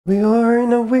We are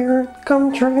in a weird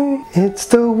country. It's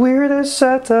the weirdest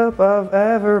setup I've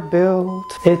ever built.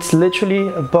 It's literally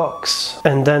a box,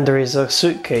 and then there is a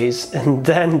suitcase, and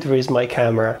then there is my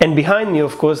camera. And behind me,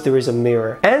 of course, there is a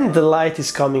mirror. And the light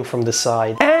is coming from the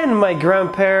side. And my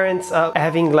grandparents are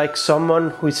having like someone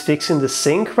who is fixing the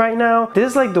sink right now. This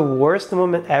is like the worst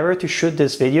moment ever to shoot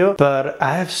this video, but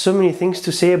I have so many things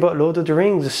to say about Lord of the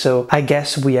Rings, so I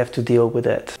guess we have to deal with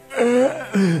it.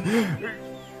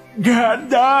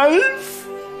 Gandalf?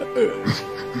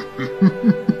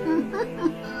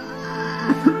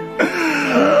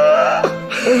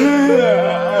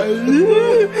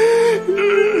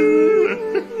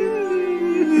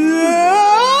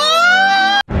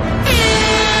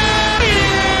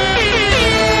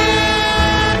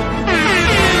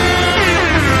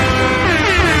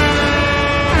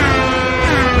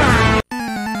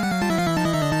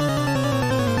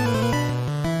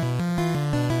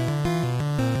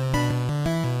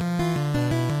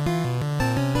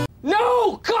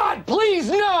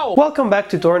 Welcome back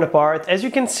to Torn Apart. As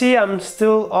you can see, I'm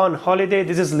still on holiday.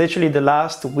 This is literally the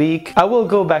last week. I will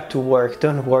go back to work,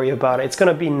 don't worry about it. It's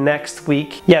gonna be next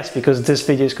week. Yes, because this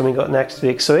video is coming out next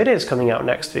week, so it is coming out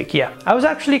next week, yeah. I was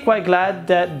actually quite glad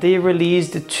that they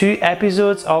released 2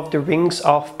 episodes of the Rings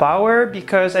of Power,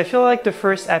 because I feel like the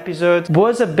first episode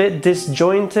was a bit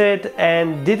disjointed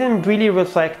and didn't really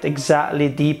reflect exactly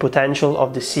the potential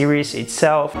of the series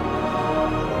itself.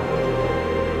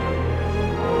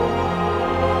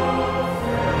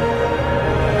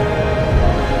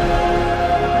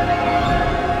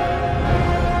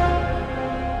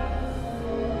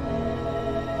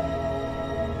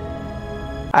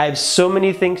 I have so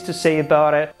many things to say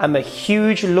about it. I'm a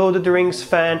huge Lord of the Rings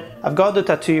fan. I've got the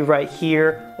tattoo right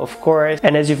here, of course.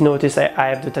 And as you've noticed, I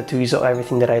have the tattoos of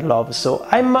everything that I love. So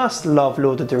I must love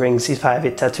Lord of the Rings if I have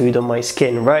it tattooed on my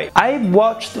skin, right? I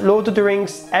watched Lord of the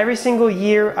Rings every single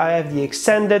year. I have the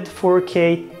extended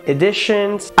 4K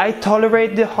editions. I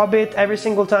tolerate The Hobbit every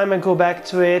single time I go back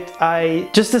to it.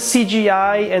 Just the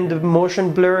CGI and the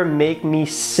motion blur make me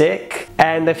sick,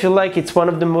 and I feel like it's one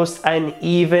of the most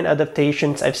uneven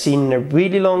adaptations I've seen in a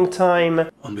really long time.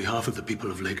 On behalf of the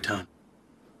people of Lake Town.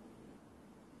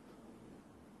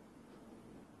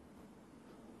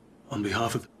 On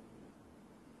behalf of...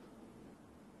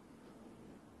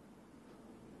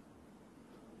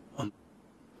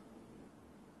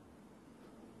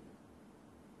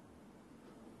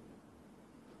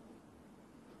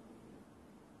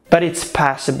 But it's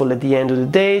passable at the end of the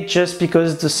day, just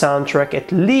because the soundtrack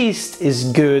at least is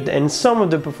good and some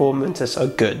of the performances are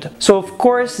good. So of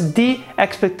course the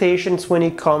expectations when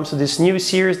it comes to this new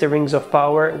series, The Rings of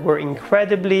Power, were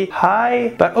incredibly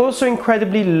high, but also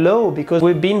incredibly low, because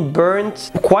we've been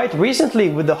burnt quite recently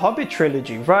with the Hobbit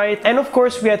trilogy, right? And of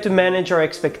course we had to manage our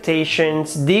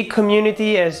expectations. The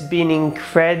community has been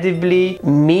incredibly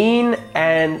mean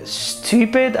and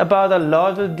stupid about a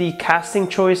lot of the casting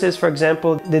choices, for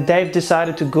example, they've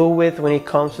decided to go with when it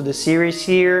comes to the series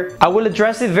here. I will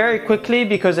address it very quickly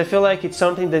because I feel like it's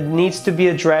something that needs to be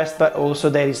addressed, but also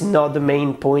that is not the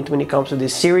main point when it comes to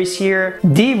this series here.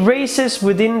 The races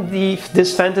within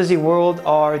this fantasy world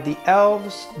are the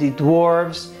elves, the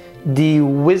dwarves, the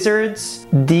wizards,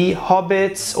 the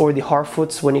hobbits or the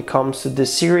harfoots when it comes to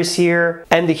this series here,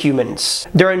 and the humans.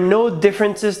 There are no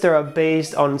differences that are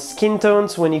based on skin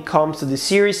tones when it comes to the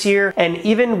series here, and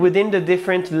even within the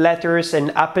different letters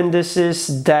and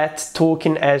appendices that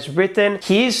Tolkien has written,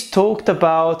 he's talked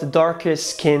about darker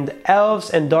skinned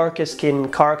elves and darker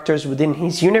skinned characters within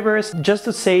his universe, just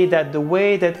to say that the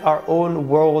way that our own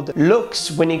world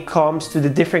looks when it comes to the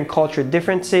different cultural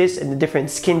differences and the different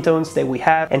skin tones that we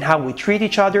have and how we treat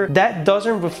each other, that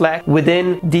doesn't reflect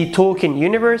within the Tolkien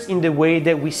universe in the way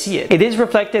that we see it. It is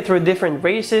reflected through different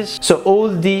races, so all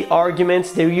the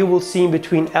arguments that you will see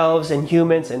between elves and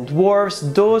humans and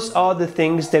dwarves, those are the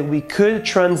things that we could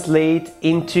translate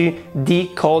into the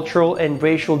cultural and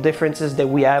racial differences that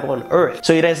we have on Earth.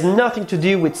 So it has nothing to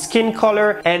do with skin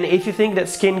color, and if you think that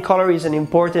skin color is an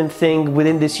important thing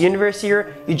within this universe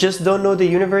here, you just don't know the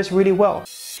universe really well.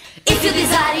 If you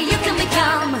desire, you can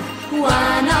become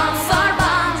one of our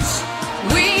bunch.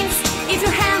 Wings, if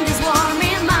your hand is warm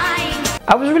in mine.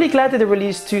 I was really glad that they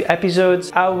released 2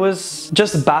 episodes. I was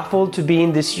just baffled to be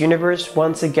in this universe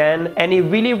once again, and it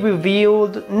really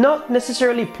revealed not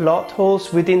necessarily plot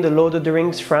holes within the Lord of the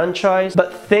Rings franchise,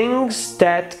 but things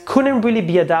that couldn't really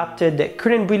be adapted, that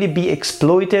couldn't really be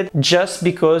exploited, just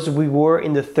because we were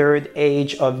in the 3rd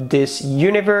age of this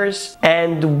universe,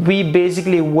 and we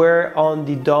basically were on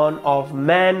the dawn of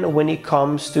man when it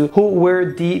comes to who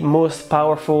were the most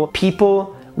powerful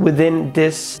people within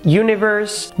this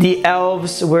universe. The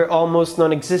elves were almost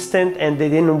non-existent and they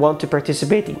didn't want to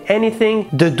participate in anything.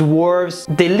 The dwarves,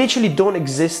 they literally don't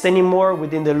exist anymore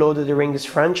within the Lord of the Rings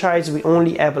franchise. We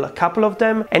only have a couple of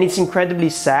them, and it's incredibly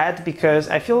sad because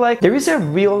I feel like there is a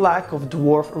real lack of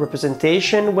dwarf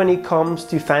representation when it comes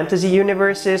to fantasy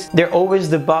universes. They're always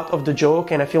the butt of the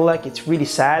joke, and I feel like it's really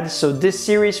sad. So this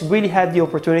series really had the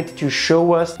opportunity to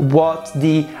show us what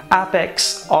the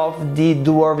apex of the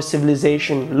dwarf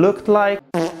civilization looked like.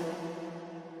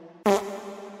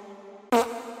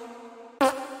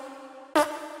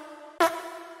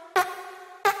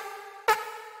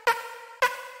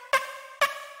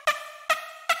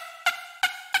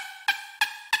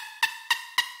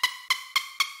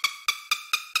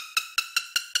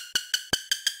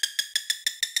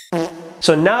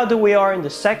 So now that we are in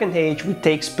the second age, which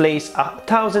takes place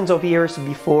thousands of years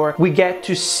before, we get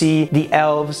to see the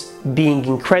elves being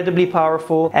incredibly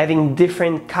powerful, having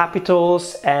different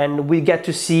capitals, and we get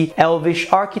to see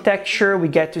elvish architecture, we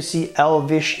get to see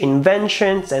elvish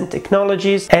inventions and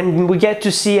technologies, and we get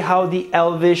to see how the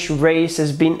elvish race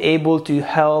has been able to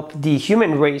help the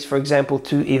human race, for example,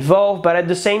 to evolve. But at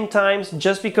the same time,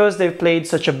 just because they've played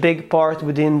such a big part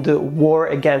within the war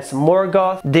against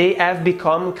Morgoth, they have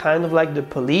become kind of like the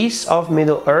police of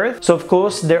Middle-earth. So of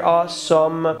course there are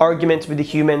some arguments with the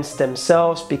humans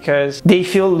themselves because they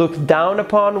feel looked down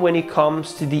upon when it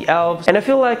comes to the elves, and I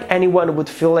feel like anyone would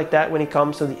feel like that when it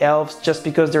comes to the elves, just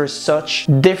because they're such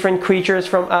different creatures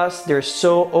from us. They're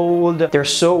so old, they're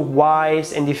so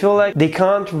wise, and they feel like they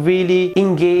can't really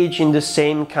engage in the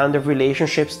same kind of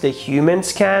relationships that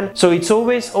humans can. So it's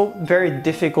always very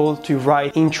difficult to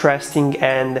write interesting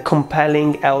and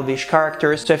compelling elvish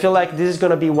characters. So I feel like this is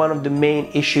gonna be one of the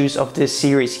main issues of this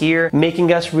series here,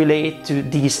 making us relate to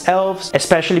these elves,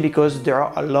 especially because there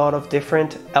are a lot of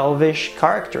different elvish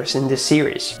characters in this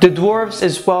series. The dwarves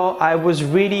as well, I was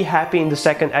really happy in the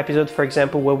second episode, for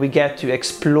example, where we get to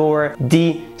explore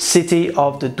the city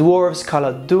of the dwarves,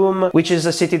 Khazad-dûm, which is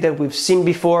a city that we've seen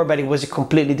before, but it was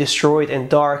completely destroyed and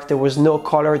dark. There was no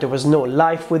color, there was no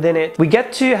life within it. We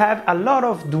get to have a lot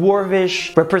of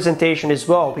dwarvish representation as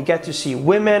well. We get to see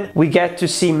women, we get to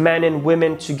see men and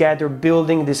women together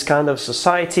building this kind of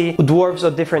society. Dwarves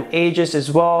of different ages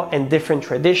as well and different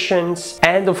traditions,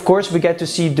 and of course we get to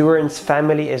see Durin's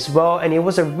family as well, and it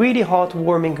was a really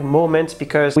heartwarming moment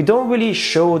because we don't really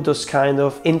show those kind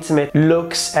of intimate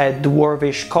looks at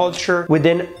dwarvish culture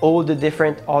within all the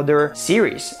different other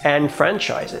series and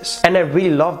franchises, and I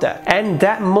really love that. And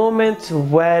that moment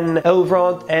when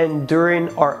Elrond and Durin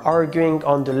are arguing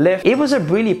on the lift, it was a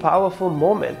really powerful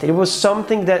moment. It was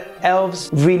something that elves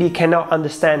really cannot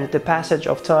understand, the passage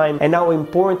of time and how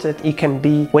important it can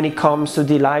be when it comes to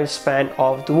the lifespan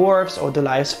of dwarves or the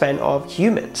lifespan of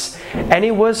humans. And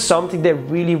it was something that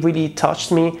really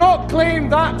touched me. Not claim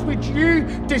that which you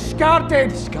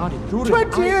discarded.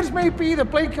 20 years may be the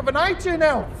blink of an eye to an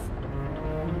elf,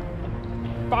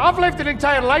 but I've lived an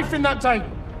entire life in that time.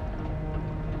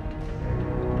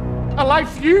 A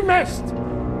life you missed.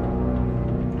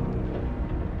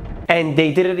 And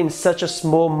they did it in such a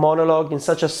small monologue, in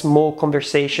such a small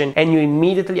conversation, and you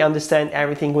immediately understand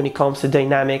everything when it comes to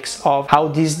dynamics of how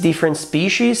these different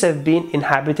species have been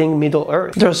inhabiting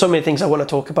Middle-earth. There are so many things I want to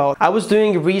talk about. I was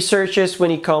doing researches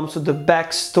when it comes to the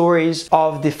backstories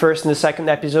of the first and the second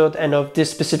episode and of this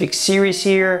specific series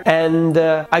here, and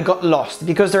I got lost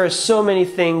because there are so many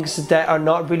things that are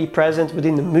not really present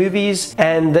within the movies.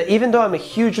 And even though I'm a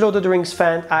huge Lord of the Rings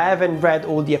fan, I haven't read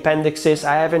all the appendixes,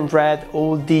 I haven't read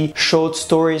all the short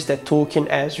stories that Tolkien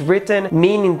has written,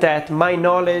 meaning that my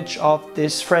knowledge of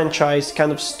this franchise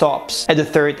kind of stops at the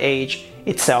third age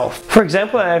itself. For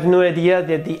example, I have no idea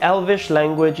that the Elvish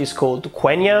language is called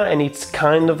Quenya, and it's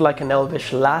kind of like an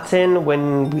Elvish Latin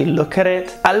when we look at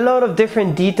it. A lot of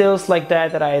different details like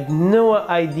that I had no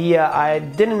idea. I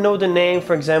didn't know the name,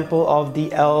 for example, of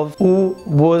the elf who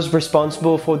was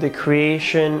responsible for the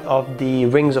creation of the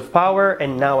Rings of Power,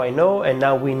 and now I know, and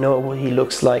now we know what he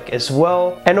looks like as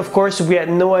well. And of course, we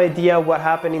had no idea what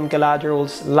happened in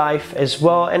Galadriel's life as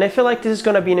well, and I feel like this is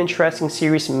gonna be an interesting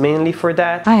series mainly for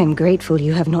that. I am grateful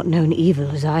you have not known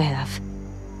evil as I have.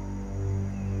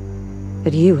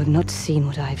 But you have not seen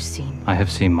what I have seen. I have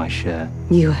seen my share.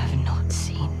 You have not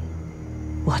seen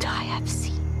what I have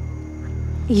seen.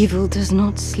 Evil does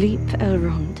not sleep,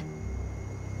 Elrond.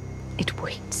 It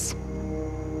waits.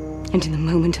 And in the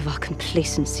moment of our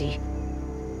complacency,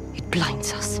 it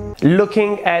blinds us.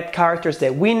 Looking at characters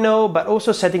that we know, but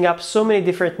also setting up so many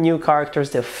different new characters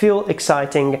that feel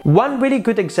exciting. One really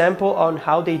good example on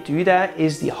how they do that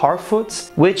is the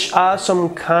Harfoots, which are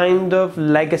some kind of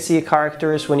legacy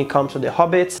characters when it comes to the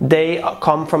Hobbits. They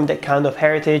come from the kind of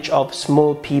heritage of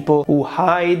small people who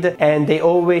hide, and they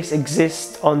always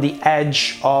exist on the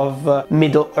edge of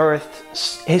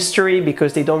Middle-earth's history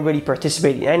because they don't really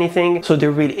participate in anything. So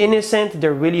they're really innocent,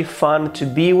 they're really fun to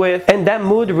be with, and that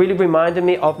mood really reminded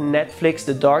me of Netflix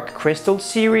The Dark Crystal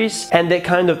series, and that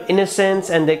kind of innocence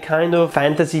and that kind of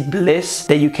fantasy bliss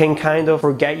that you can kind of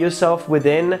forget yourself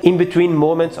within in between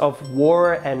moments of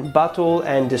war and battle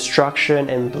and destruction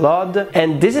and blood.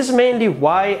 And this is mainly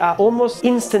why I almost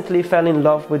instantly fell in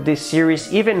love with this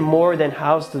series, even more than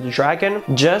House of the Dragon,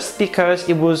 just because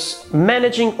it was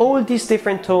managing all these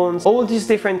different tones, all these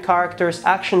different characters,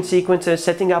 action sequences,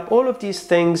 setting up all of these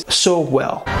things so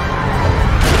well.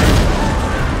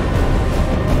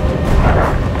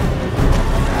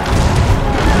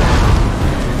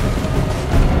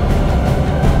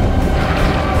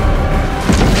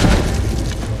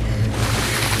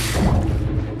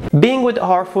 Being with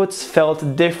Harfoots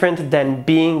felt different than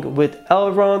being with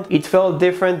Elrond. It felt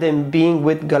different than being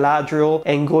with Galadriel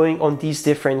and going on these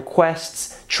different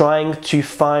quests, trying to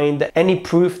find any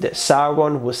proof that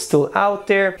Sauron was still out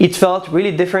there. It felt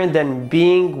really different than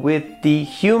being with the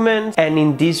humans and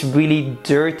in these really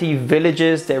dirty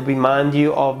villages that remind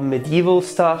you of medieval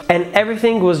stuff. And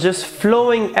everything was just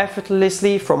flowing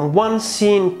effortlessly from one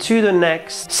scene to the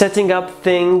next, setting up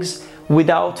things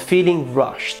without feeling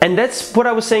rushed. And that's what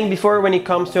I was saying before when it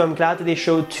comes to I'm glad that they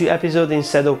showed 2 episodes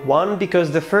instead of 1,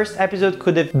 because the first episode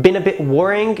could have been a bit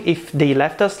worrying if they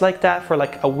left us like that for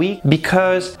like a week,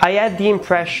 because I had the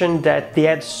impression that they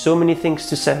had so many things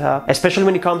to set up, especially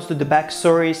when it comes to the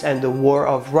backstories and the War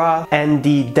of Wrath and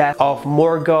the death of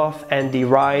Morgoth and the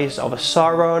rise of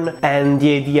Sauron and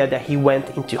the idea that he went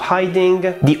into hiding,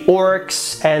 the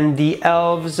orcs and the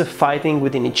elves fighting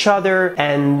within each other,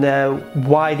 and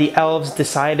why the elves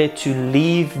decided to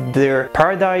leave their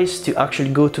paradise to actually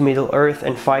go to Middle-earth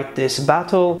and fight this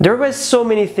battle. There were so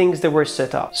many things that were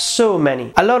set up, so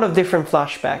many. A lot of different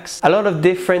flashbacks, a lot of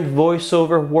different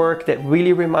voiceover work that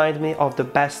really remind me of the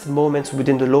best moments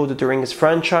within the Lord of the Rings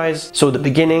franchise. So the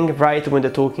beginning, right when they're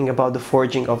talking about the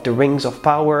forging of the Rings of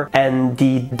Power and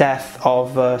the death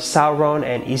of Sauron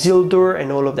and Isildur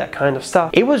and all of that kind of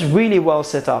stuff. It was really well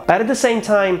set up, but at the same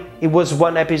time, it was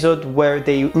one episode where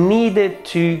they needed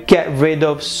to get rid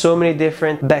of so many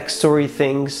different backstory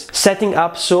things, setting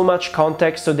up so much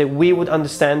context so that we would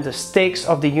understand the stakes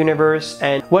of the universe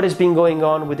and what has been going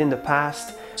on within the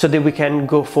past, so that we can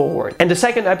go forward. And the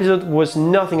second episode was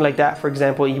nothing like that. For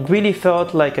example, it really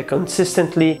felt like a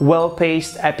consistently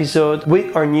well-paced episode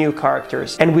with our new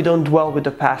characters, and we don't dwell with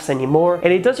the past anymore,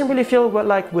 and it doesn't really feel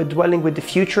like we're dwelling with the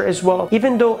future as well,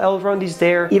 even though Elrond is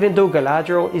there, even though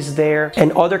Galadriel is there,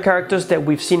 and other characters that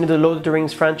we've seen in the Lord of the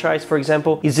Rings franchise. For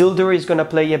example, Isildur is gonna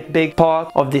play a big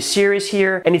part of this series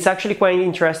here, and it's actually quite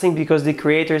interesting because the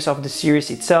creators of the series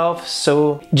itself,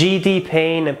 so G.D.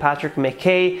 Payne and Patrick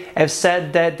McKay, have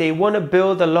said that they want to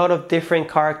build a lot of different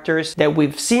characters that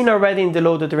we've seen already in the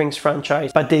Lord of the Rings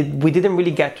franchise, but we didn't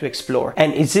really get to explore.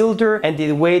 And Isildur and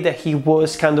the way that he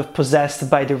was kind of possessed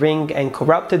by the ring and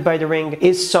corrupted by the ring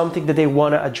is something that they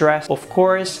want to address, of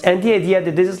course. And the idea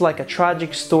that this is like a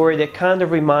tragic story that kind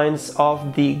of reminds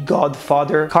of the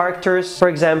Godfather characters, for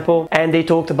example. And they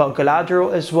talked about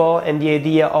Galadriel as well, and the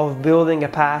idea of building a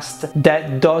past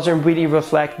that doesn't really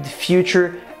reflect the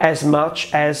future as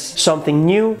much as something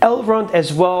new. Elrond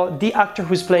as well, the actor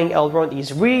who's playing Elrond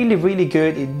is really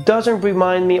good. It doesn't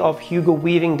remind me of Hugo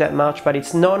Weaving that much, but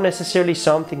it's not necessarily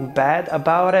something bad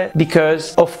about it,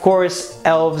 because of course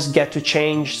elves get to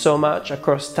change so much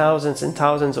across thousands and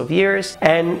thousands of years,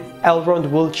 and Elrond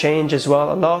will change as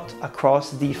well a lot across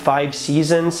the 5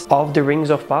 seasons of the Rings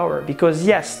of Power, because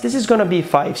yes, this is gonna be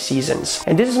 5 seasons,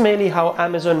 and this is mainly how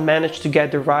Amazon managed to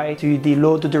get the right to the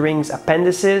Lord of the Rings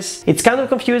appendices. It's kind of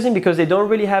confusing because they don't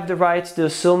really have the rights to the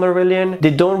Silmarillion,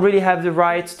 they don't really have the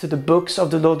rights to the books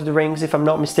of the Lord of the Rings, if I'm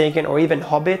not mistaken, or even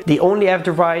Hobbit. They only have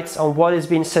the rights on what is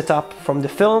being set up from the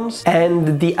films,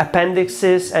 and the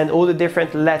appendixes and all the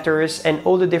different letters and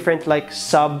all the different like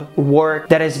sub work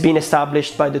that has been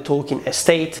established by the Tolkien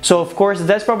estate. So of course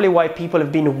that's probably why people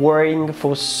have been worrying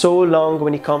for so long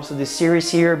when it comes to this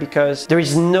series here, because there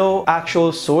is no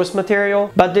actual source material,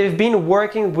 but they've been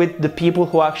working with the people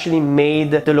who actually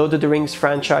made the Lord of the Rings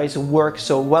franchise franchise works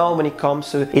so well when it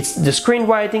comes to it's the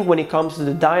screenwriting, when it comes to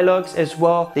the dialogues as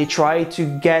well. They try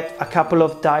to get a couple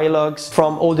of dialogues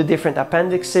from all the different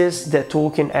appendixes that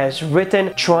Tolkien has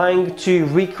written, trying to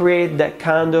recreate that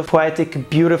kind of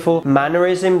poetic, beautiful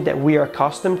mannerism that we are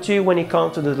accustomed to when it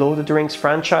comes to the Lord of the Rings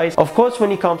franchise. Of course,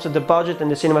 when it comes to the budget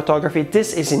and the cinematography,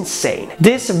 this is insane.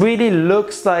 This really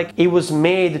looks like it was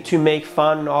made to make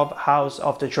fun of House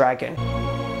of the Dragon.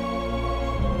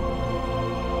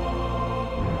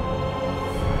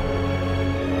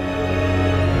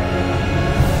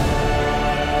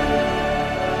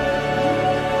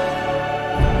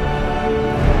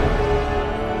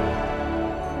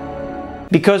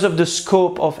 Because of the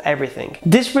scope of everything.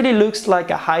 This really looks like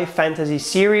a high fantasy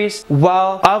series,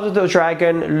 while House of the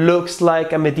Dragon looks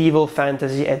like a medieval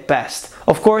fantasy at best.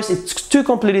 Of course, it's two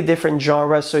completely different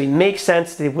genres, so it makes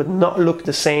sense that it would not look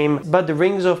the same, but the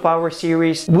Rings of Power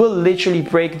series will literally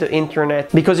break the internet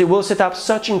because it will set up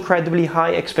such incredibly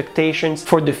high expectations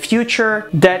for the future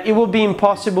that it will be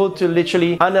impossible to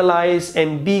literally analyze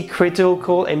and be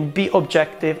critical and be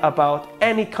objective about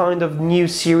any kind of new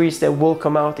series that will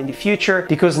come out in the future,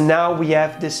 because now we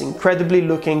have this incredibly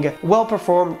looking, well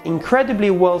performed, incredibly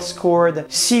well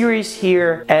scored series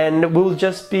here, and we'll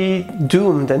just be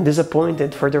doomed and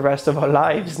disappointed for the rest of our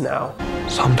lives now.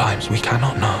 Sometimes we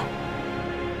cannot know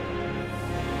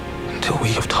until we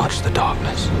have touched the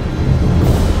darkness.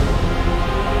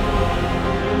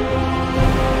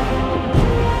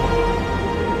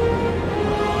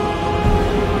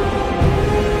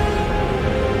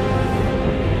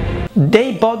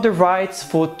 They bought the rights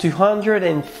for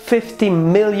 $250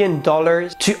 million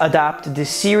to adapt this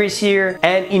series here,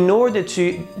 and in order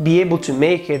to be able to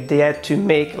make it, they had to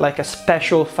make like a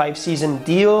special 5-season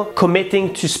deal,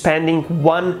 committing to spending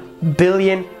 $1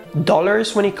 billion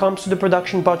when it comes to the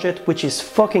production budget, which is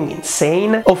fucking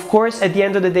insane. Of course, at the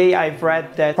end of the day, I've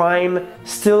read that Prime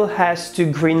still has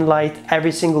to greenlight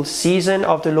every single season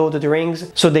of the Lord of the Rings,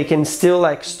 so they can still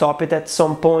like stop it at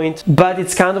some point, but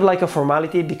it's kind of like a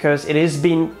formality because it is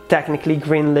being technically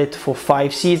greenlit for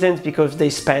 5 seasons because they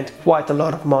spent quite a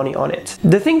lot of money on it.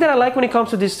 The thing that I like when it comes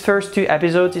to these first 2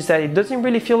 episodes is that it doesn't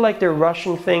really feel like they're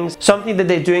rushing things, something that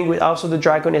they're doing with House of the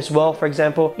Dragon as well, for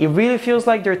example. It really feels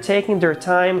like they're taking their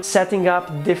time, setting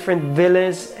up different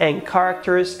villains and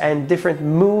characters and different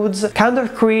moods, kind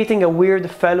of creating a weird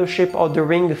Fellowship of the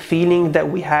Ring feeling that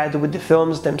we had with the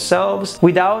films themselves,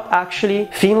 without actually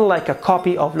feeling like a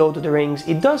copy of Lord of the Rings.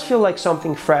 It does feel like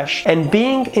something fresh, and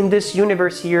being in this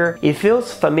universe here, it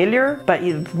feels familiar, but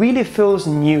it really feels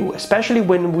new, especially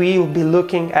when we'll be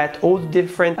looking at all the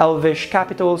different Elvish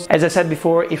capitals. As I said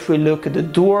before, if we look at the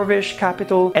Dwarvish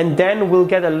capital, and then we'll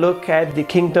get a look at the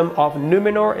Kingdom of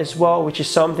Numenor as well, which is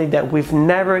something that we've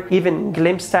never even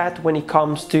glimpsed at when it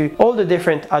comes to all the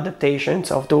different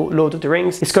adaptations of the Lord of the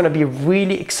Rings. It's gonna be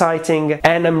really exciting,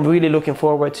 and I'm really looking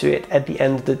forward to it at the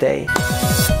end of the day.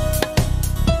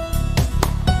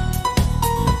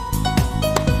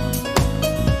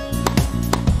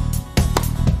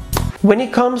 When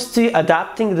it comes to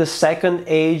adapting the Second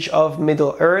Age of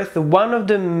Middle-earth, one of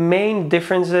the main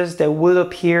differences that will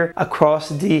appear across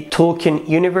the Tolkien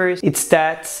universe is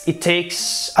that it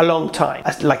takes a long time.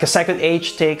 Like a Second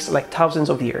Age takes like thousands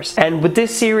of years. And with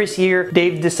this series here,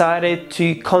 they've decided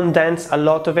to condense a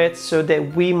lot of it so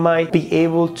that we might be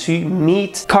able to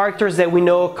meet characters that we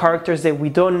know, characters that we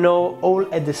don't know,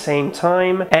 all at the same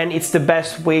time. And it's the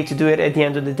best way to do it at the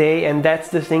end of the day. And that's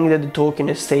the thing that the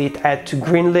Tolkien estate had to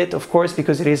greenlit, of course,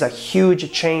 because it is a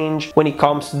huge change when it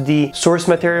comes to the source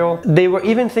material. They were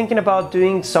even thinking about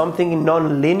doing something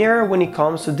non-linear when it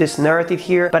comes to this narrative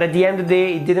here, but at the end of the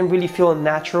day, it didn't really feel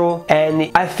natural, and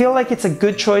I feel like it's a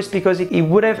good choice because it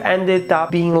would have ended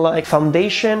up being like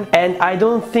Foundation, and I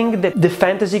don't think that the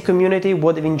fantasy community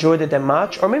would have enjoyed it that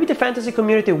much, or maybe the fantasy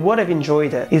community would have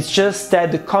enjoyed it. It's just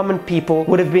that the common people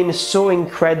would have been so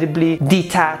incredibly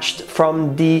detached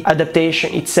from the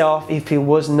adaptation itself if it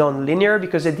was non-linear,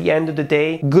 because at the end of the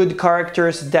day, good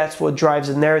characters, that's what drives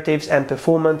the narratives and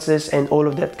performances and all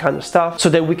of that kind of stuff, so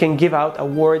that we can give out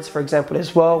awards, for example,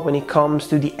 as well when it comes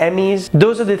to the Emmys.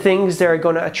 Those are the things that are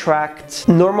going to attract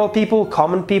normal people,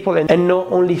 common people, and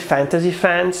not only fantasy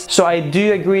fans. So I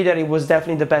do agree that it was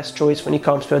definitely the best choice when it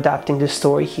comes to adapting this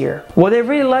story here. What I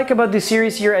really like about this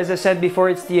series here, as I said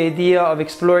before, it's the idea of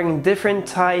exploring different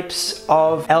types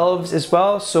of elves as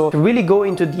well, so to really go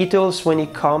into details when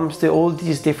it comes to all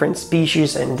these different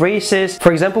species and races races.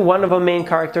 For example, one of our main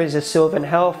characters is a Sylvan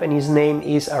Elf and his name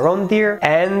is Arondir,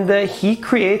 and he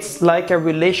creates like a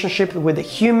relationship with a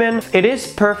human. It is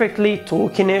perfectly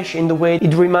Tolkienish in the way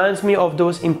it reminds me of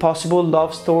those impossible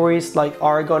love stories like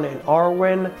Argon and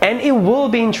Arwen, and it will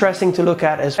be interesting to look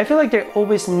at as I feel like there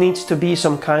always needs to be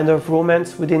some kind of romance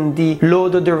within the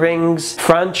Lord of the Rings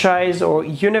franchise or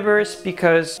universe,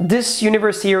 because this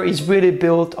universe here is really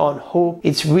built on hope.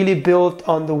 It's really built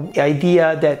on the idea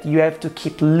that you have to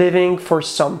keep living for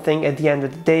something at the end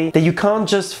of the day, that you can't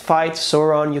just fight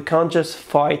Sauron, you can't just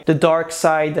fight the dark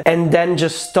side and then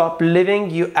just stop living.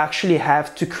 You actually have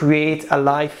to create a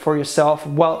life for yourself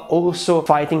while also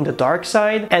fighting the dark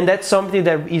side, and that's something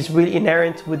that is really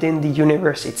inherent within the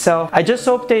universe itself. I just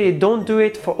hope they don't do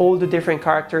it for all the different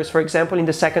characters. For example, in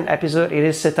the second episode it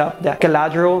is set up that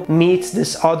Galadriel meets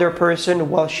this other person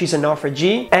while she's an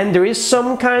G, and there is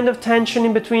some kind of tension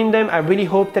in between them. I really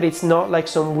hope that it's not like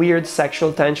some weird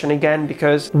sexual tension again,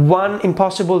 because one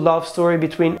impossible love story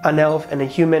between an elf and a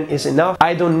human is enough.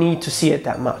 I don't need to see it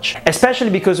that much, especially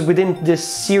because within this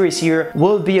series here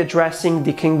we'll be addressing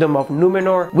the kingdom of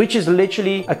Numenor, which is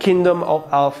literally a kingdom of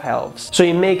elves, so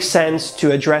it makes sense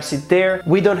to address it there.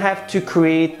 We don't have to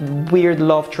create weird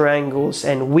love triangles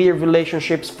and weird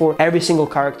relationships for every single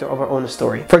character of our own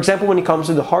story. For example, when it comes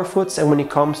to the Harfoots and when it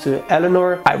comes to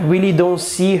Eleanor, I really don't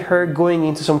see her going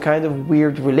into some kind of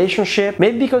weird relationship,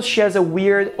 maybe because she has a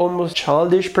weird, almost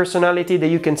childish personality that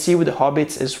you can see with the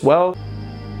hobbits as well.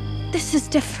 This is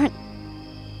different.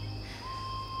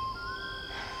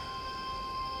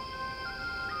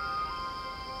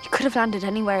 He could have landed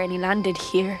anywhere and he landed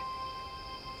here.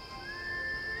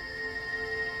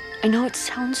 I know it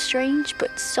sounds strange,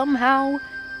 but somehow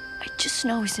I just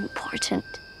know he's important.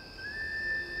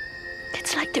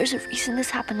 It's like there's a reason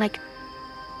this happened, like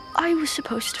I was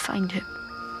supposed to find him.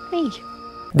 Me.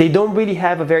 They don't really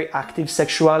have a very active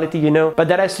sexuality, you know, but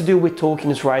that has to do with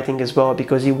Tolkien's writing as well,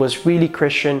 because he was really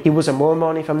Christian. He was a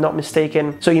Mormon, if I'm not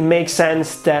mistaken, so it makes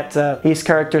sense that his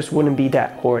characters wouldn't be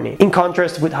that horny, in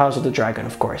contrast with House of the Dragon,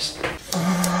 of course.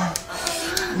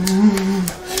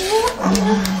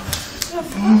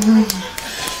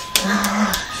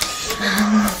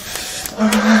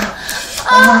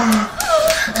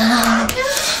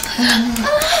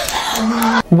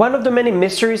 One of the many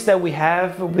mysteries that we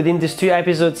have within these two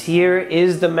episodes here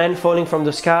is the man falling from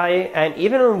the sky, and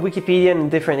even on Wikipedia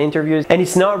and different interviews, and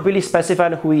it's not really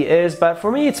specified who he is, but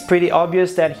for me it's pretty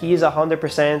obvious that he is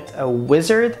 100% a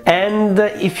wizard. And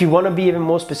if you want to be even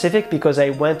more specific, because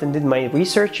I went and did my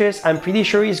researches, I'm pretty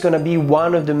sure he's gonna be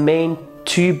one of the main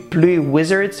two blue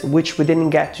wizards, which we didn't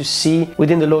get to see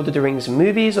within the Lord of the Rings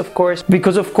movies, of course,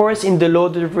 because of course in the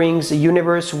Lord of the Rings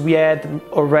universe we had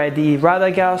already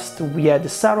Radagast, we had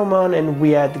Saruman, and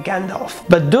we had Gandalf.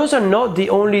 But those are not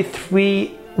the only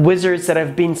three wizards that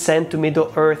have been sent to Middle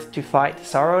Earth to fight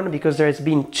Sauron, because there has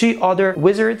been two other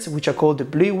wizards which are called the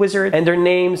Blue Wizard, and their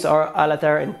names are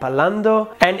Alatar and Palando,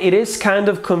 and it is kind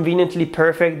of conveniently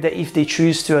perfect that if they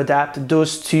choose to adapt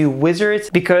those two wizards,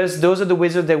 because those are the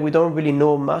wizards that we don't really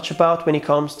know much about when it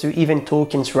comes to even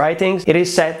Tolkien's writings. It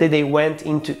is said that they went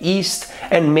into East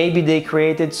and maybe they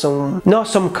created not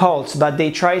some cults, but they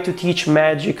tried to teach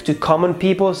magic to common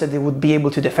people so they would be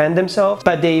able to defend themselves,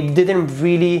 but they didn't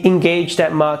really engage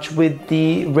that much with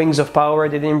the Rings of Power.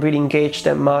 They didn't really engage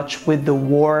that much with the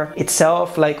war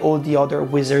itself like all the other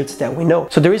wizards that we know.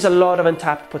 So there is a lot of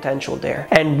untapped potential there.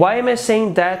 And why am I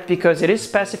saying that? Because it is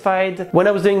specified when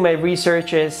I was doing my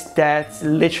researches that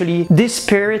literally the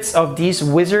spirits of these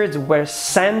wizards were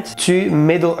sent to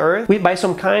Middle Earth by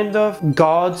some kind of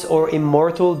gods or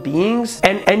immortal beings,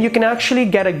 and you can actually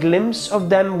get a glimpse of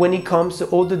them when it comes to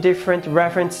all the different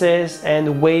references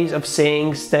and ways of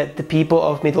sayings that the people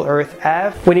of Middle Earth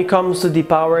have when it comes to the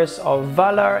powers of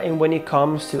Valar and when it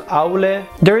comes to Aule.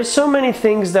 There are so many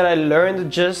things that I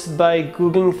learned just by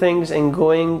googling things and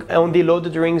going on the Lord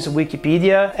of the Rings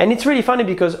Wikipedia, and it's really funny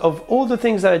because of all the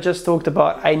things that I just talked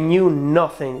about I knew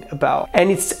nothing about, and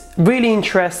it's really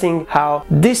interesting how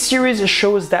this series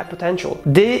shows that potential.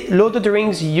 The Lord of the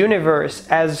Rings universe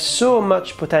has so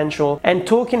much potential, and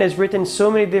Tolkien has written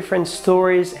so many different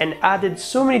stories and added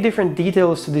so many different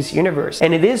details to this universe,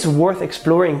 and it is worth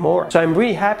exploring more. So I'm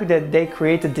really happy that they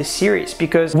created this series,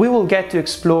 because we will get to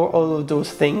explore all of those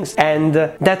things, and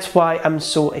that's why I'm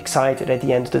so excited at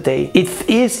the end of the day. It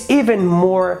is even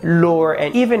more lore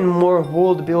and even more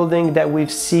world building that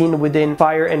we've seen within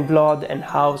Fire and Blood and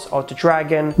House of the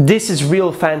Dragon. This is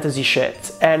real fantasy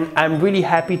shit, and I'm really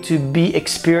happy to be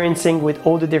experiencing with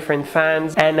all the different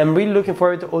fans, and I'm really looking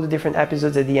forward to all the different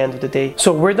episodes at the end of the day.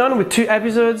 So we're done with 2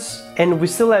 episodes and we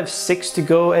still have 6 to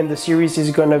go, and the series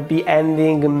is gonna be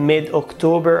ending mid-October.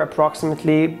 October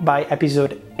approximately by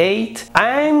episode 8.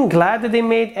 I'm glad that they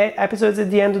made 8 episodes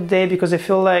at the end of the day, because I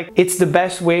feel like it's the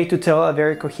best way to tell a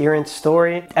very coherent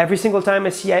story. Every single time I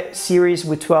see a series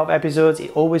with 12 episodes,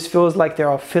 it always feels like there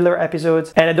are filler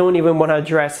episodes, and I don't even want to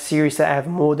address series that have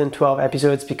more than 12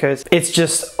 episodes because it's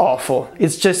just awful.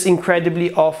 It's just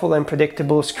incredibly awful and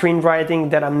predictable screenwriting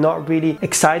that I'm not really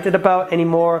excited about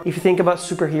anymore. If you think about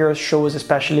superhero shows,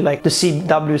 especially like the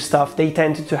CW stuff, they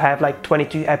tend to have like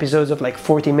 22 episodes of like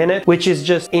 40 minutes, which is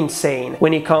just insane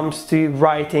when it comes to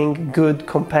writing good,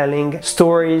 compelling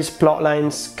stories, plot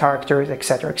lines, characters,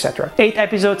 etc, etc. 8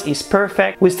 episodes is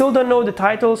perfect. We still don't know the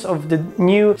titles of the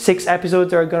new 6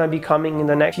 episodes that are gonna be coming in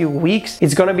the next few weeks.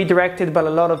 It's gonna be directed by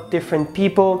a lot of different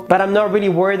people, but I'm not really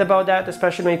worried about that,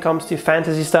 especially when it comes to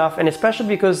fantasy stuff, and especially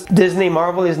because Disney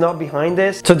Marvel is not behind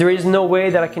this, so there is no way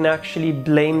that I can actually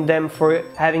blame them for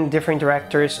having different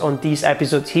directors on these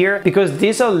episodes here, because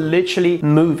these are literally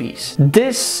movies.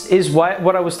 This is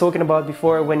what I was talking about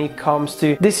before when it comes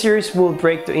to this series will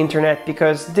break the internet,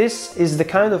 because this is the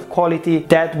kind of quality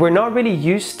that we're not really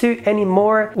used to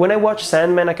anymore. When I watched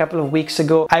Sandman a couple of weeks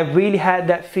ago, I really had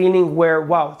that feeling where,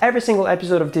 wow, every single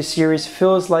episode of this series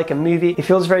feels like a movie. It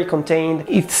feels very contained.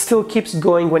 It still keeps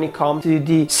going when it comes to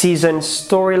the season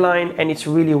storyline, and it's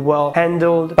really well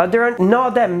handled. But there are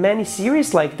not that many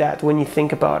series like that when you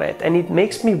think about it, and it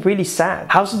makes me really sad.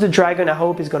 House of the Dragon, I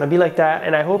hope is gonna be like that,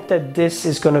 and I hope that this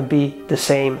is gonna be the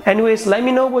same. Anyways, let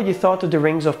me know what you thought of the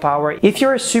Rings of Power. If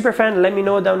you're a super fan, let me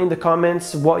know down in the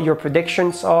comments what your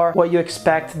predictions are, what you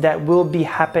expect that will be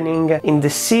happening in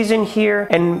this season here,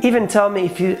 and even tell me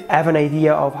if you have an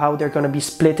idea of how they're gonna be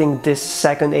splitting this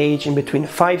second age in between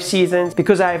 5 seasons,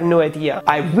 because I have no idea.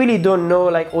 I really don't know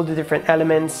like all the different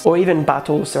elements or even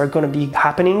battles that are gonna be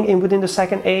happening within the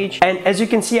second age. And as you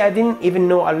can see, I didn't even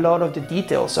know a lot of the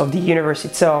details of the universe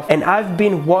itself, and I've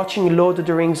been watching Lord of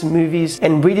the Rings movies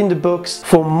and reading the books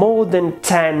for more than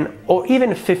 10 or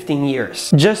even 15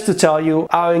 years, just to tell you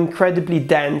how incredibly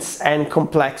dense and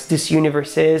complex this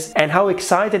universe is, and how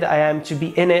excited I am to be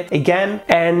in it again.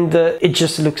 And it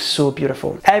just looks so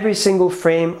beautiful. Every single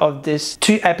frame of these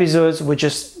 2 episodes were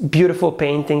just beautiful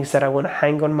paintings that I want to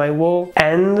hang on my wall,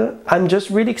 and I'm just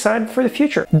really excited for the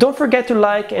future. Don't forget to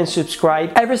like and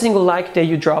subscribe. Every single like that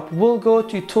you drop will go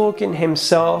to Tolkien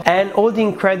himself and all the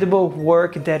incredible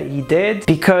work that he did,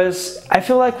 because I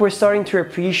feel like we're starting to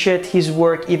appreciate his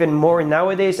work even more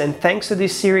nowadays, and thanks to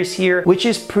this series here, which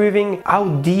is proving how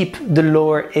deep the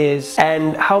lore is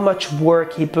and how much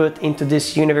work he put into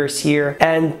this universe here.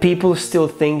 And people still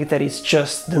think that it's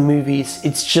just the movies,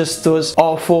 it's just those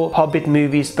awful Hobbit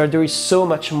movies, but there is so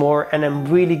much more, and I'm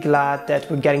really glad that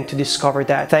we're getting to discover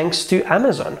that thanks to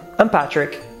Amazon. I'm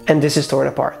Patrick, and this is Torn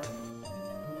Apart.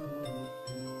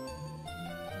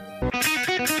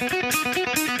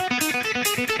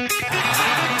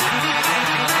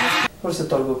 Forse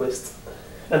tolgo questo.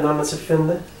 La nonna si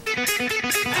offende?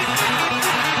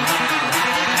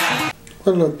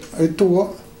 Quello è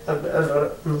tuo? Vabbè,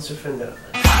 allora non si offenderà.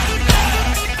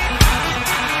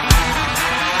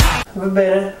 Va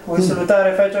bene? Vuoi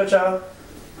salutare? Fai ciao ciao.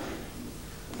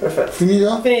 Perfetto.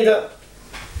 Finito? Finito.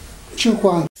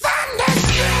 50.